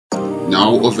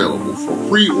Now available for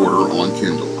pre-order on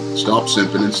Kindle. Stop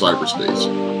Simping in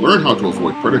Cyberspace. Learn how to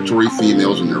avoid predatory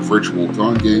females in their virtual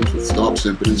con games with Stop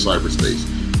Simping in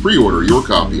Cyberspace. Pre-order your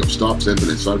copy of Stop Simping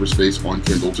in Cyberspace on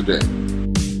Kindle today.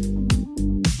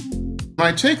 When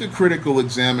I take a critical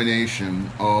examination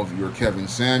of your Kevin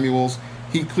Samuels,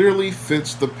 he clearly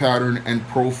fits the pattern and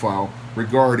profile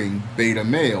regarding beta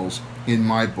males in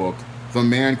my book, The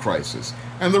Man Crisis.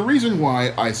 And the reason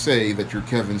why I say that your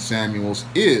Kevin Samuels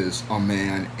is a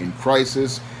man in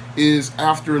crisis is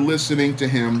after listening to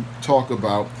him talk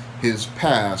about his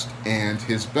past and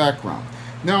his background.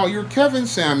 Now, your Kevin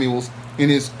Samuels, in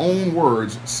his own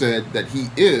words, said that he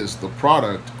is the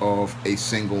product of a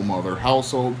single mother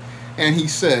household, and he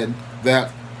said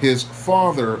that his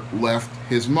father left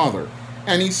his mother.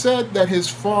 And he said that his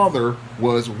father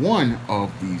was one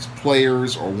of these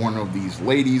players or one of these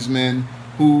ladies' men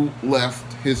who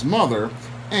left his mother.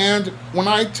 And when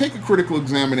I take a critical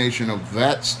examination of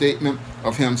that statement,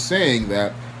 of him saying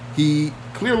that, he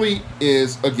clearly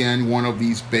is, again, one of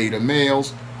these beta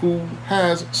males who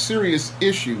has serious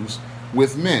issues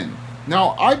with men.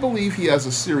 Now, I believe he has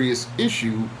a serious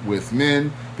issue with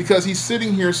men because he's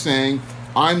sitting here saying,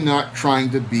 I'm not trying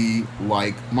to be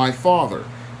like my father.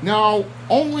 Now,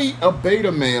 only a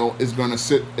beta male is going to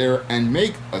sit there and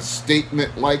make a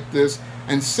statement like this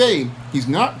and say he's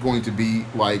not going to be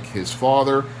like his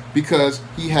father because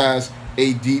he has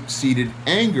a deep-seated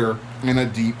anger and a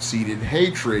deep-seated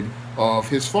hatred of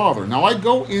his father. Now, I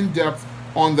go in depth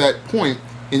on that point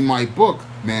in my book,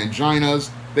 Manginas.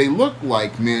 They look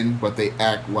like men, but they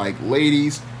act like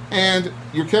ladies. And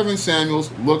your Kevin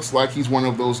Samuels looks like he's one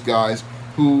of those guys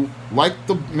who, like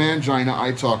the mangina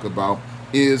I talk about,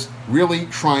 is really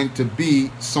trying to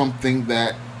be something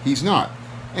that he's not.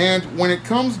 And when it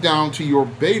comes down to your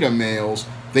beta males,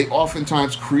 they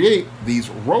oftentimes create these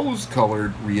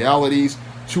rose-colored realities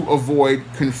to avoid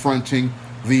confronting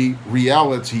the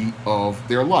reality of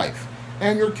their life.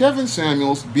 And your Kevin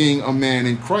Samuels, being a man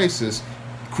in crisis,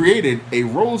 created a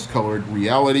rose-colored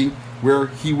reality where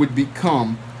he would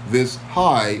become this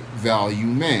high-value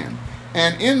man.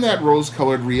 And in that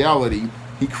rose-colored reality,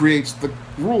 he creates the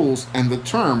rules and the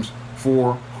terms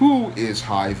for who is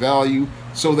high value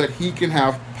so that he can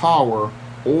have power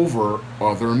over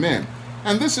other men.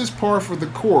 And this is par for the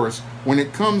course when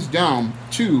it comes down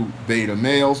to beta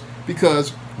males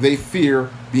because they fear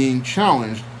being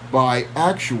challenged by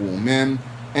actual men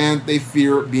and they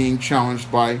fear being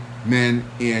challenged by men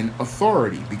in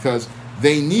authority because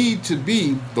they need to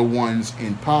be the ones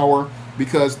in power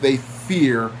because they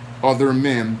fear other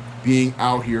men being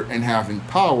out here and having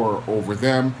power over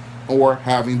them or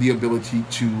having the ability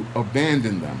to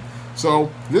abandon them.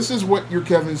 So this is what your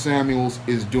Kevin Samuels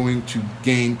is doing to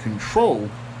gain control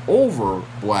over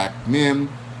black men,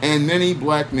 and many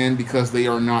black men, because they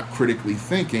are not critically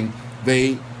thinking,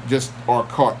 they just are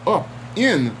caught up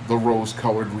in the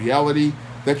rose-colored reality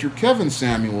that your Kevin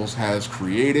Samuels has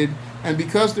created, and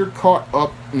because they're caught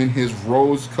up in his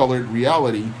rose-colored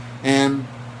reality and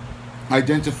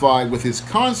identified with his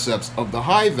concepts of the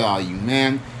high value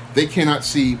man, they cannot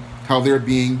see how they're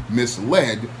being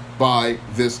misled by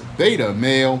this beta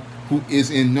male who is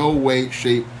in no way,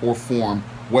 shape, or form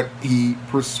what he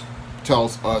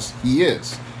tells us he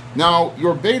is. Now,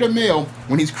 your beta male,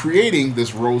 when he's creating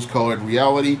this rose-colored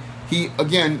reality, he,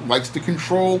 again, likes to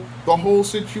control the whole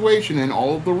situation and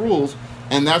all of the rules,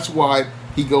 and that's why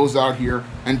he goes out here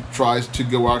and tries to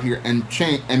go out here and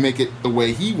change and make it the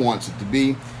way he wants it to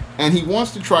be. And he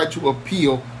wants to try to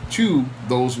appeal to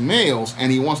those males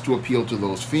and he wants to appeal to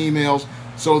those females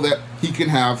so that he can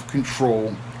have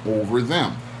control over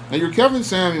them. Now, your Kevin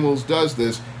Samuels does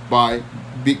this by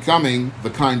becoming the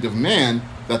kind of man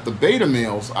that the beta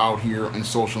males out here in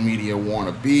social media want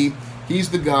to be.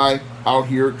 He's the guy out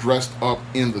here dressed up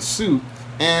in the suit,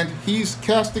 and he's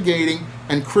castigating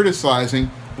and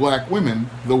criticizing black women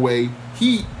the way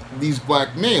these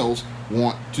black males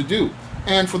want to do.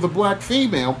 And for the black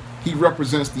female, he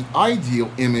represents the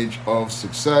ideal image of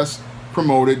success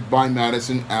promoted by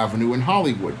Madison Avenue in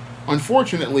Hollywood.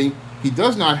 Unfortunately, he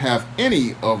does not have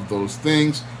any of those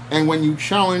things, and when you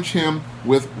challenge him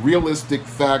with realistic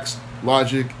facts,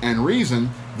 logic, and reason,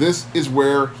 this is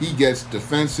where he gets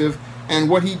defensive, and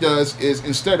what he does is,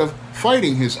 instead of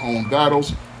fighting his own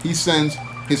battles, he sends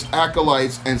his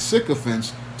acolytes and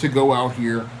sycophants to go out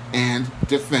here and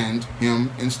defend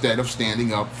him instead of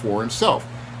standing up for himself.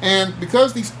 And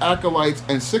because these acolytes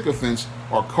and sycophants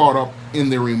are caught up in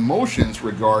their emotions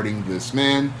regarding this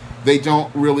man, they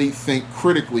don't really think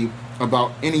critically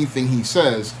about anything he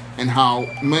says and how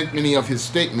many of his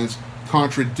statements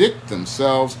contradict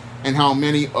themselves and how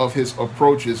many of his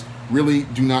approaches really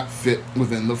do not fit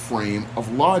within the frame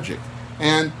of logic.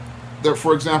 And there,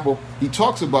 for example, he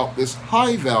talks about this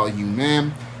high value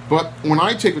man, but when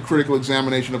I take a critical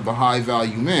examination of the high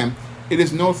value man, it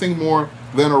is nothing more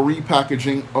than a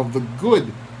repackaging of the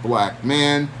good black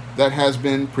man that has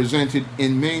been presented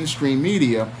in mainstream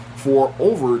media for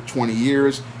over 20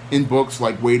 years in books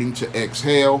like Waiting to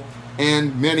Exhale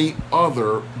and many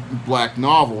other black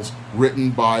novels written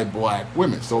by black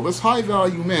women. So this high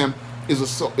value man is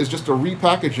just a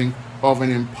repackaging of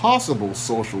an impossible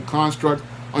social construct.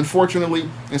 Unfortunately,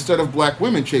 instead of black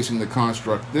women chasing the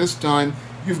construct, this time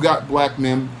you've got black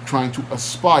men trying to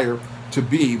aspire to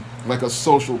be like a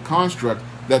social construct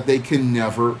that they can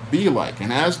never be like.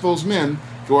 And as those men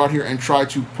go out here and try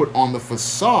to put on the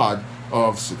facade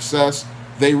of success,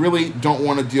 they really don't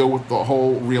want to deal with the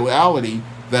whole reality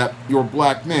that your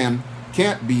black man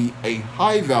can't be a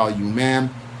high value man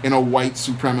in a white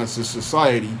supremacist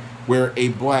society where a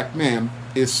black man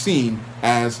is seen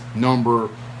as number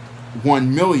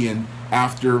 1 million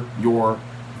after your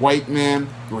white man,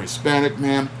 your Hispanic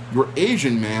man, your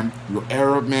Asian man, your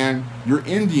Arab man, your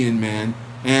Indian man,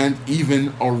 and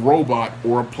even a robot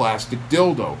or a plastic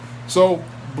dildo. So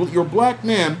your black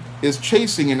man is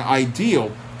chasing an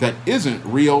ideal that isn't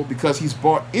real because he's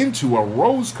bought into a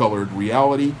rose-colored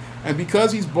reality, and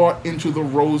because he's bought into the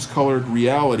rose-colored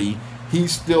reality,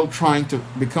 he's still trying to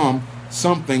become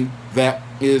something that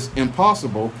is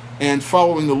impossible and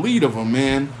following the lead of a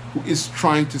man who is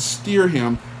trying to steer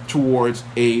him towards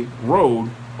a road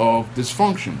of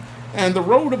dysfunction. And the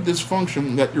road of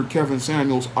dysfunction that your Kevin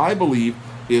Samuels, I believe,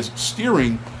 is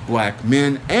steering black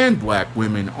men and black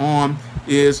women on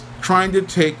is trying to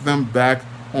take them back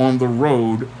on the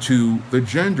road to the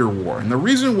gender war. And the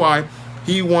reason why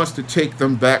he wants to take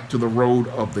them back to the road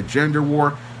of the gender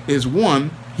war is,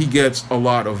 one, he gets a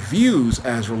lot of views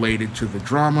as related to the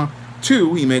drama.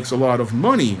 Two, he makes a lot of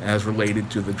money as related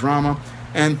to the drama.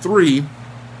 And three,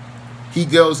 he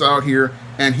goes out here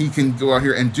and he can go out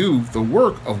here and do the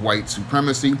work of white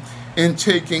supremacy in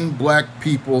taking black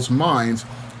people's minds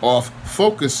off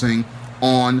focusing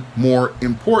on more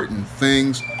important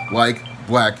things like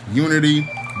black unity,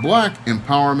 black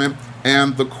empowerment,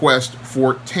 and the quest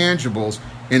for tangibles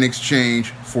in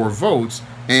exchange for votes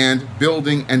and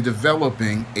building and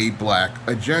developing a black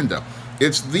agenda.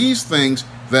 It's these things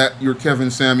that your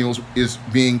Kevin Samuels is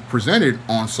being presented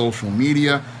on social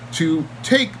media to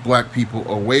take black people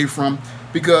away from,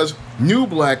 because new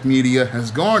black media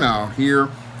has gone out here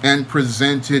and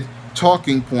presented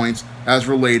talking points as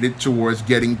related towards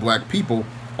getting black people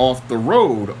off the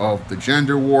road of the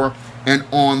gender war and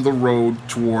on the road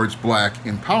towards black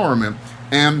empowerment.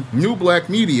 And new black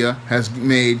media has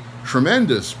made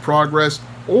tremendous progress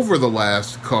over the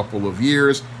last couple of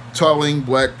years, telling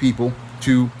black people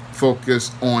to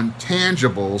focus on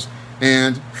tangibles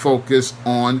and focus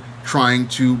on trying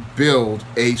to build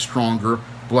a stronger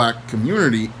black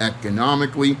community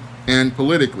economically and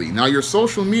politically. Now, your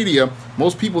social media,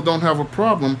 most people don't have a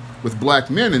problem with black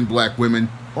men and black women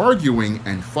arguing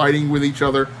and fighting with each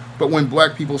other, but when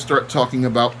black people start talking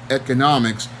about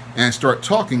economics and start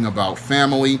talking about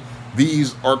family,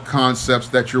 these are concepts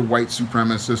that your white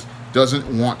supremacist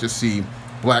doesn't want to see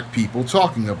black people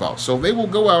talking about. So they will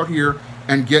go out here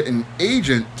and get an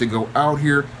agent to go out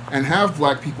here and have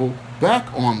black people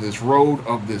back on this road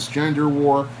of this gender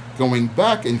war, going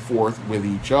back and forth with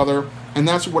each other. And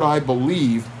that's what I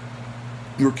believe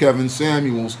your Kevin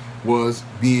Samuels was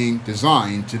being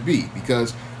designed to be.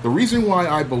 Because the reason why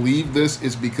I believe this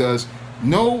is because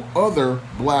no other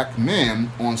black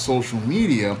man on social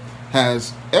media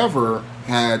has ever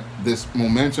had this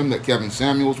momentum that Kevin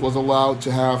Samuels was allowed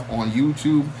to have on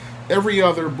YouTube. Every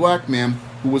other black man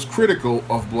who was critical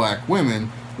of black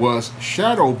women was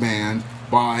shadow banned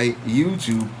by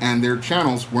YouTube, and their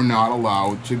channels were not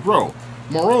allowed to grow.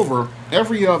 Moreover,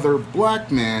 every other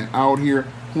black man out here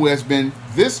who has been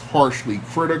this harshly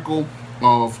critical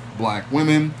of black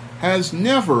women has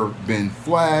never been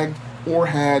flagged or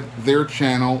had their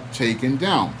channel taken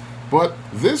down. But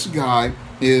this guy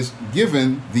is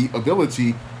given the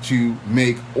ability to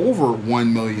make over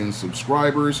 1 million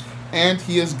subscribers, and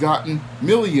he has gotten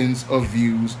millions of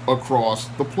views across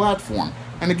the platform.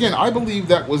 And again, I believe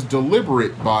that was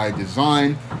deliberate by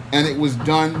design, and it was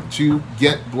done to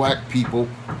get black people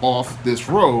off this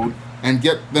road and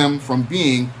get them from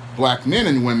being black men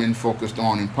and women focused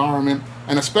on empowerment,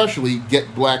 and especially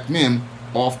get black men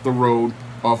off the road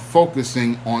of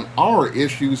focusing on our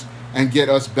issues and get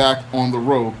us back on the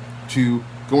road to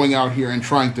going out here and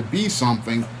trying to be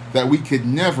something that we could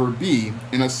never be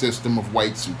in a system of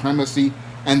white supremacy.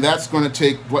 And that's going to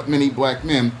take many black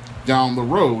men down the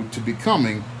road to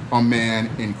becoming a man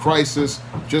in crisis,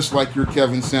 just like your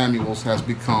Kevin Samuels has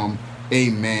become a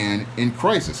man in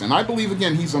crisis. And I believe,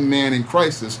 again, he's a man in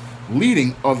crisis,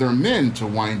 leading other men to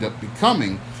wind up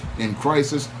becoming in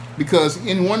crisis, because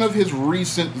in one of his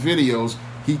recent videos,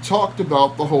 he talked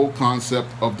about the whole concept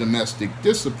of domestic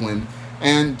discipline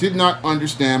and did not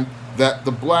understand that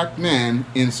the black man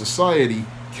in society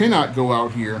cannot go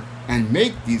out here and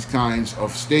make these kinds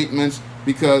of statements,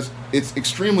 because it's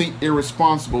extremely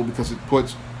irresponsible, because it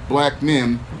puts black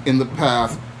men in the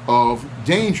path of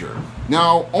danger.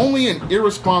 Now, only an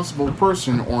irresponsible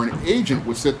person or an agent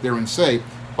would sit there and say,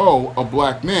 oh, a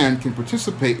black man can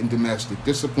participate in domestic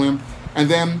discipline, and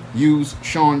then use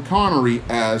Sean Connery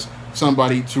as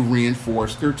somebody to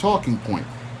reinforce their talking point.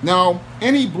 Now,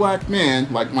 any black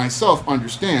man like myself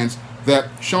understands that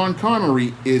Sean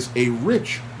Connery is a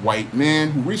rich white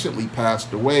man who recently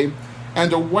passed away,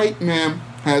 and a white man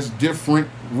has different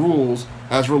rules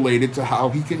as related to how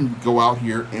he can go out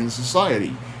here in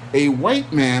society. A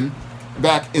white man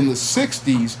back in the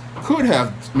 60s could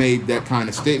have made that kind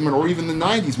of statement, or even the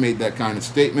 90s made that kind of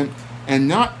statement, and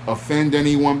not offend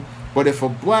anyone. But if a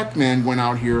black man went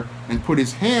out here and put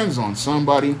his hands on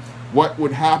somebody, what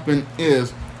would happen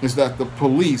is that the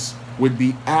police would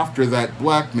be after that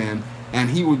black man, and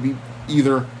he would be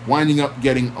either winding up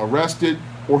getting arrested,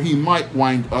 or he might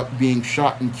wind up being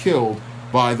shot and killed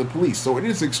by the police. So it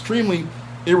is extremely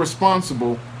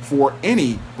irresponsible for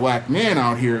any black man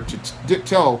out here to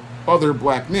tell other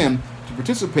black men to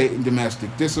participate in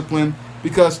domestic discipline,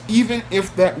 because even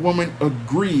if that woman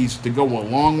agrees to go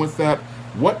along with that,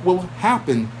 what will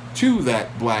happen to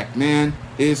that black man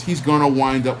is he's going to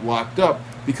wind up locked up,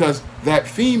 because that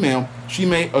female, she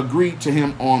may agree to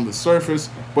him on the surface,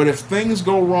 but if things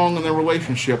go wrong in their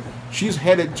relationship, she's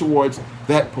headed towards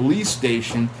that police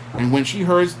station, and when she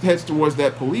heads towards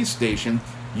that police station,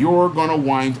 you're going to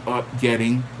wind up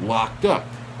getting locked up.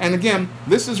 And again,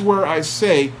 this is where I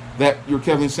say that your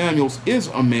Kevin Samuels is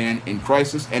a man in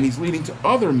crisis, and he's leading to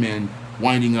other men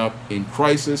winding up in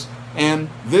crisis. And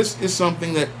this is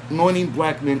something that many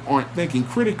black men aren't thinking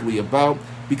critically about,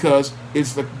 because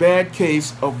it's the bad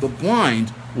case of the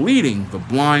blind leading the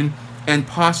blind, and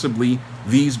possibly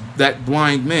that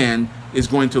blind man is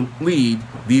going to lead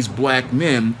these black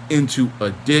men into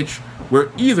a ditch where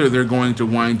either they're going to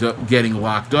wind up getting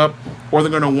locked up, or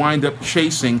they're going to wind up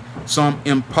chasing some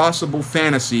impossible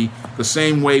fantasy, the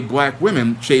same way black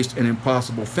women chased an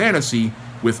impossible fantasy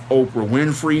with Oprah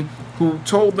Winfrey, who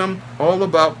told them all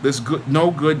about this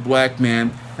no good black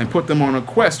man and put them on a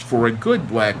quest for a good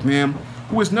black man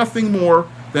who is nothing more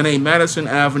than a Madison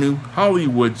Avenue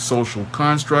Hollywood social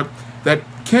construct that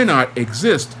cannot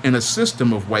exist in a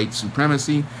system of white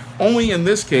supremacy. Only in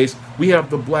this case, we have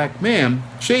the black man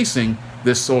chasing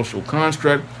this social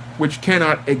construct, which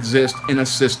cannot exist in a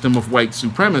system of white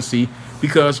supremacy,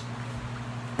 because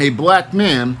a black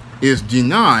man is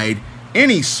denied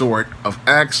any sort of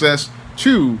access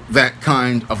to that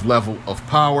kind of level of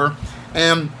power,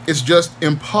 and it's just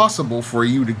impossible for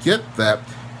you to get that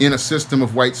in a system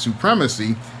of white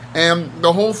supremacy. And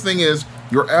the whole thing is,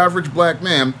 your average black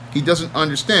man, he doesn't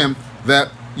understand that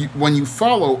when you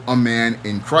follow a man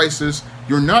in crisis,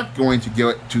 you're not going to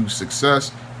get to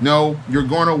success. No, you're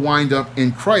going to wind up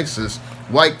in crisis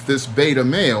like this beta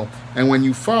male. And when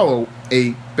you follow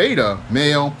a beta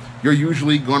male, you're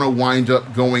usually going to wind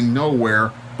up going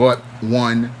nowhere but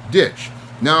one ditch.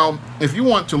 Now, if you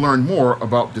want to learn more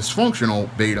about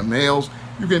dysfunctional beta males,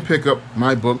 you can pick up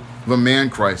my book, The Man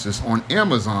Crisis, on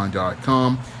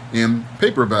Amazon.com in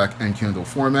paperback and Kindle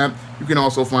format. You can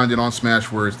also find it on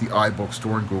Smashwords, the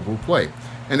iBookstore, and Google Play.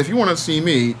 And if you want to see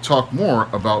me talk more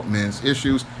about men's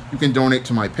issues, you can donate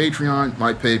to my Patreon,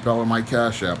 my PayPal, or my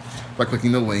Cash App by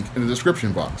clicking the link in the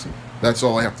description box. That's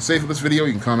all I have to say for this video.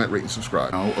 You can comment, rate, and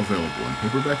subscribe. Now available in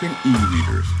paperback and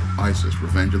e-readers, ISIS,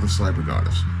 Revenge of the Cyber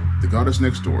Goddess. The goddess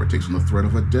next door takes on the threat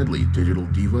of a deadly digital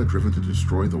diva driven to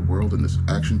destroy the world in this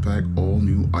action-packed,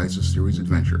 all-new ISIS series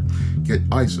adventure. Get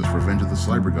ISIS, Revenge of the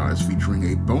Cyber Goddess,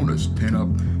 featuring a bonus pin-up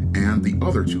and the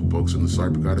other 2 books in the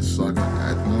Cyber Goddess saga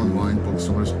at online bookstores.